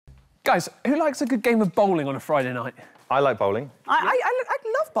Guys, who likes a good game of bowling on a Friday night? I like bowling. I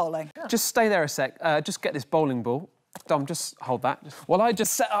love bowling. Yeah. Just stay there a sec. Just get this bowling ball. Dom, just hold that. While I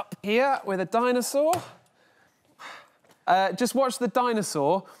just set up here with a dinosaur. Just watch the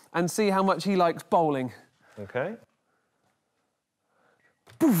dinosaur and see how much he likes bowling. OK.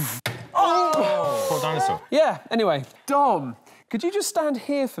 Oh! Poor dinosaur. Yeah, anyway, Dom, could you just stand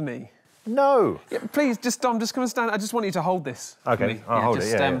here for me? No. Yeah, please, Dom, just come and stand. I just want you to hold this. OK, for me. I'll hold it,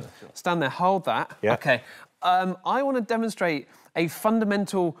 yeah. Stand there, hold that. Yeah. OK. I want to demonstrate a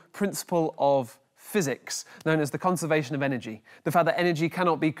fundamental principle of physics known as the conservation of energy. The fact that energy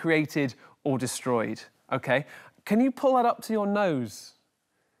cannot be created or destroyed, OK? Can you pull that up to your nose?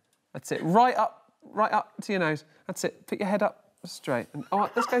 That's it, right up to your nose. That's it, put your head up straight. And, all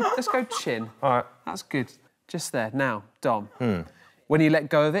right, let's go chin. All right. That's good, just there. Now, Dom. When you let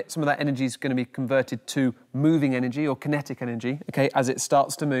go of it, some of that energy is going to be converted to moving energy or kinetic energy, OK, as it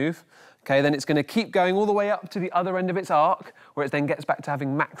starts to move. OK, then it's going to keep going all the way up to the other end of its arc, where it then gets back to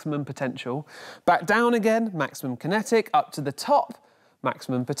having maximum potential. Back down again, maximum kinetic, up to the top,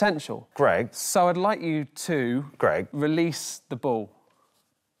 maximum potential. Greg. So I'd like you to... Greg. Release the ball.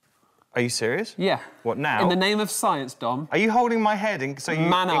 Are you serious? Yeah. What, now? In the name of science, Dom. Are you holding my head in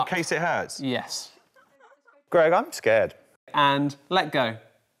up. Case it hurts? Yes. Greg, I'm scared. And let go.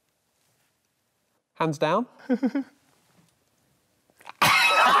 Hands down. I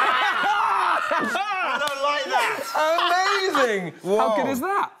don't like that. Amazing! Whoa. How good is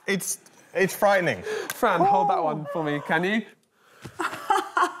that? It's frightening. Fran, hold that one for me, can you?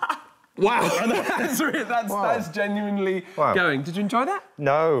 Wow, that's genuinely going. Did you enjoy that?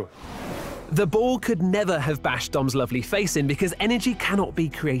 No. The ball could never have bashed Dom's lovely face in because energy cannot be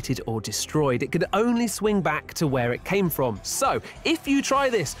created or destroyed. It could only swing back to where it came from. So, if you try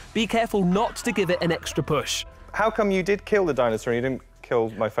this, be careful not to give it an extra push. How come you did kill the dinosaur and you didn't kill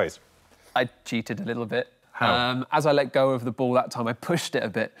my face? I cheated a little bit. How? As I let go of the ball that time, I pushed it a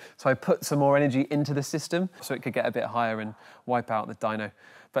bit. So I put some more energy into the system so it could get a bit higher and wipe out the dino.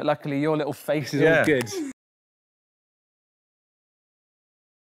 But luckily, your little face is all good.